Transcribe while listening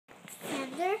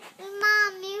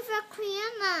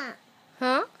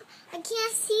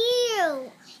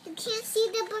You can't see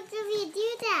the book if you do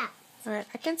that. Alright,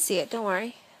 I can see it. Don't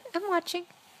worry. I'm watching.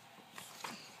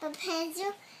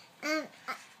 Rapunzel,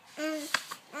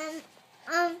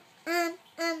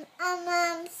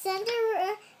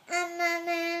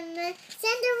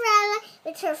 Cinderella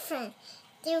with her friend.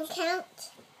 Do you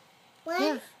count? 1,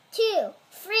 Yeah. 2,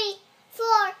 3,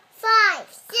 4, 5,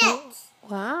 6. Cool.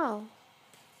 Wow.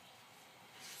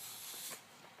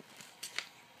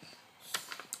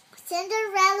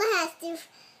 Cinderella has to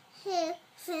sing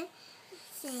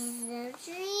the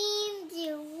dreams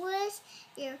you wish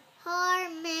your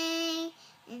heart may,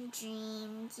 and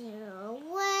dreams you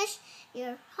wish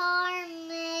your heart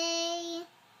may.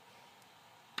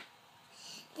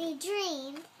 They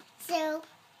dreamed so,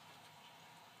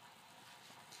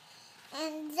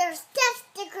 and their step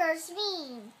stickers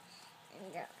mean,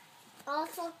 and they're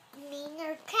also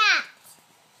meaner cats.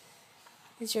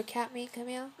 Is your cat mean,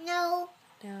 Camille? No.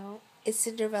 No. Is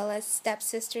Cinderella's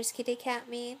stepsister's kitty cat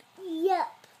mean?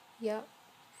 Yep. Yep.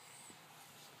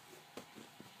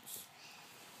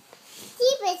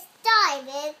 She was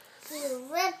started to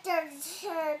rip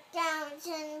her down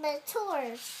in the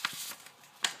tours.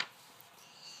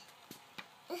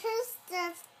 Her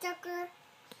step sticker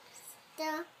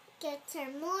still gets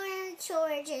her more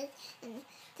charges, and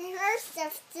her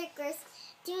step stickers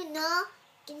do not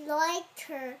like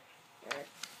her.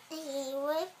 He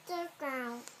whipped the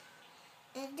ground.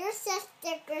 And their step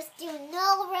stickers do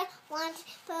not want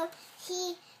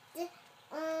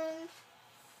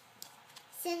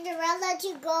Cinderella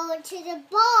to go to the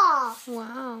ball.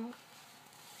 Wow.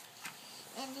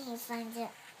 And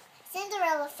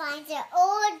Cinderella finds an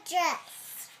old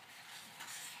dress.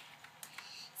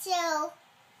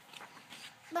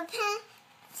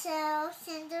 So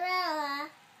Cinderella,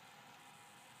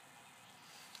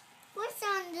 what's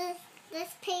on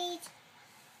this page?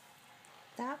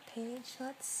 That page,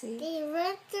 let's see. They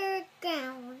ripped their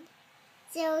gown.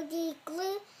 So they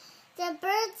glue the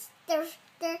birds, their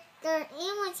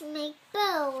animals make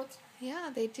bows.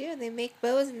 Yeah, they do. They make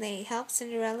bows and they help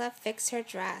Cinderella fix her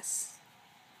dress.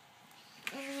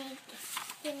 And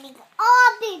they make it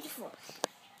all beautiful.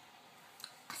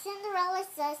 Cinderella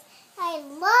says, I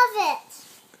love it.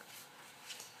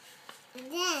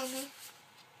 And then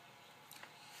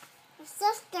her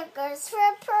sister goes to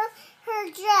her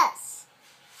dress.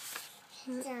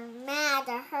 They're mad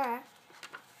at her.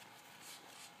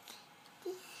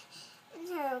 And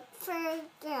her fur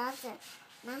girls are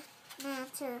mad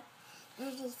at her.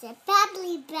 And she said,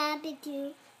 babbly babby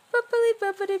doo. Bubbly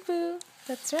bubbly boo.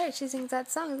 That's right. She sings that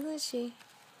song, doesn't she?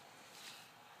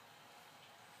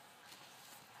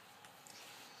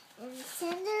 And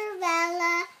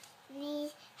Cinderella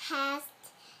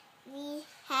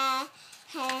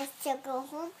has to go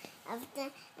home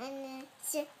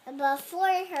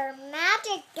before her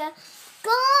magic is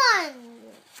gone.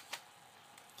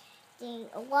 They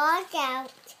walk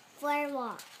out for a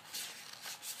walk.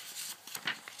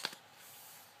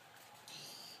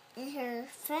 And her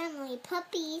family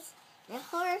puppies, the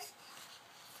horse,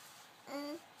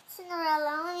 and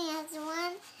Cinderella only has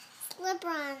one slipper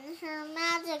on. Her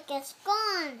magic is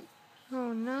gone.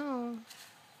 Oh no.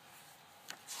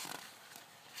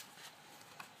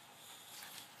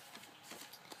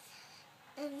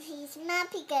 And he's mad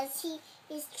because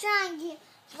he's trying to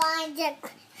find the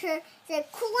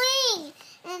queen,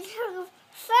 and her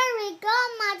fairy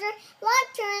godmother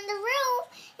locked her in the room,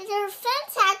 and her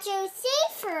friends had to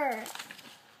save her.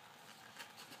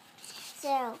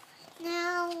 So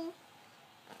now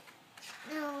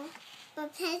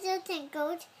Rapunzel can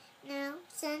go. Now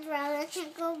Cinderella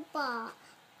can go ball,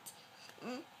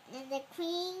 and the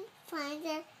queen finds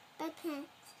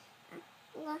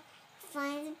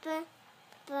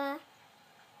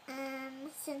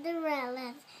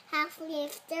Cinderella happily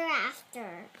ever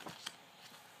after.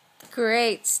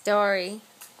 Great story.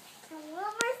 And one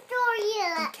more story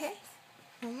left. Okay.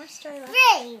 One more story left.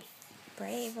 Brave.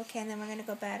 Brave. Okay, and then we're going to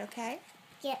go bed, okay?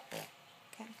 Yep.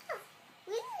 Okay.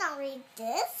 We did not read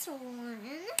this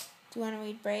one. Do you want to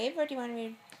read Brave or do you want to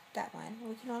read that one?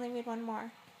 We can only read one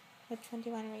more. Which one do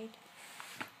you want to read?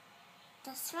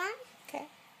 This one? Okay.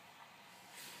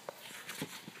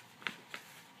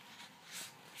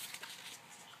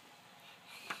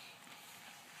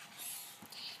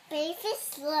 Brave is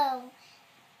slow.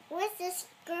 What's this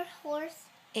horse?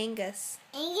 Angus.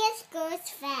 Angus goes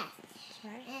fast. That's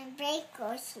right. And Brave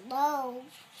goes slow.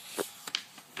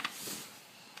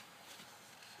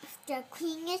 The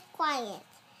queen is quiet.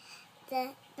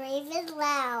 The Brave is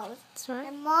loud. That's right.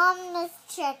 The mom is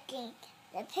checking.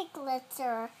 The piglets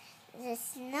are the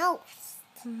snows.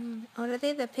 Mm-hmm. Oh, are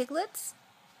they the piglets?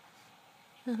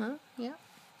 Uh-huh, yeah.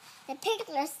 the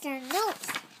piglets their notes.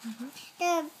 Mm-hmm.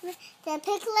 The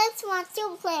piglets want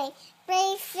to play.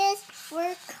 Brave fish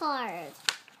work hard.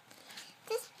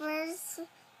 This bird's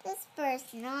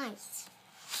nice.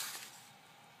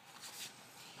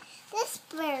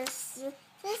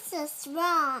 This is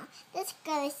strong. This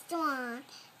guy's strong.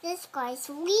 This guy's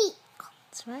weak.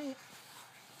 That's right.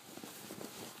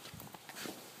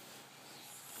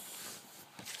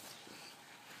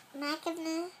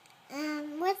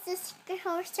 What's this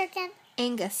horse again?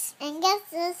 Angus.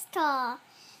 Angus is tall.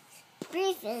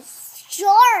 Brave is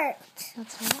short.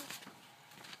 That's right.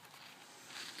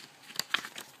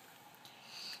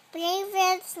 Brave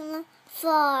is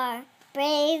far.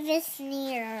 Brave is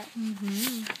near.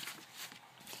 Mm-hmm.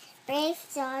 Brave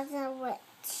saw the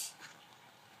witch.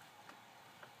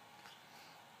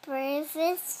 Brave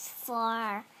is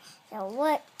far. The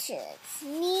witch is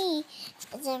me.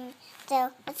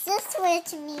 What's this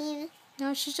witch mean?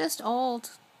 No, she's just old.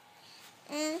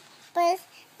 But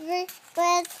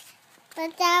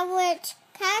that witch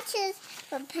catches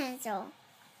Rapunzel.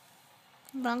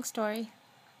 Wrong story.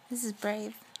 This is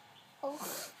Brave. Oh.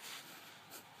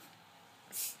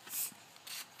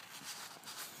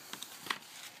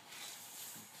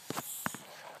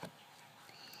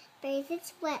 Brave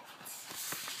is wet.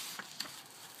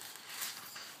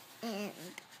 And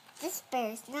this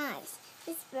bird's nice.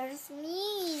 This bird's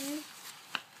mean.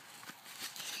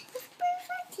 This bird's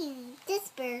fighting. This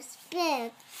bird's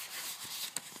big.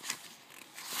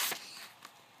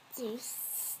 To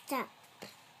stop.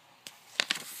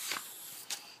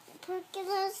 The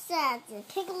piglets sad. The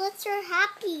piglets are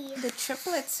happy. The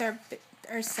triplets are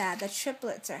sad. The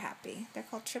triplets are happy. They're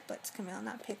called triplets, Camille,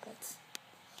 not piglets.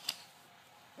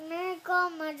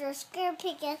 Marigold Mother Scare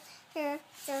Piglets are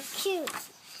so cute.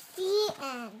 The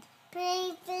end.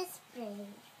 Brave is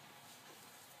brave.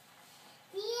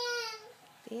 The end.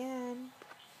 The end.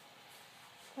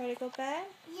 Ready to go bed?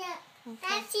 Yeah. Okay.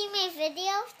 Can I see my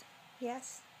videos?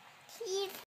 Yes. Please.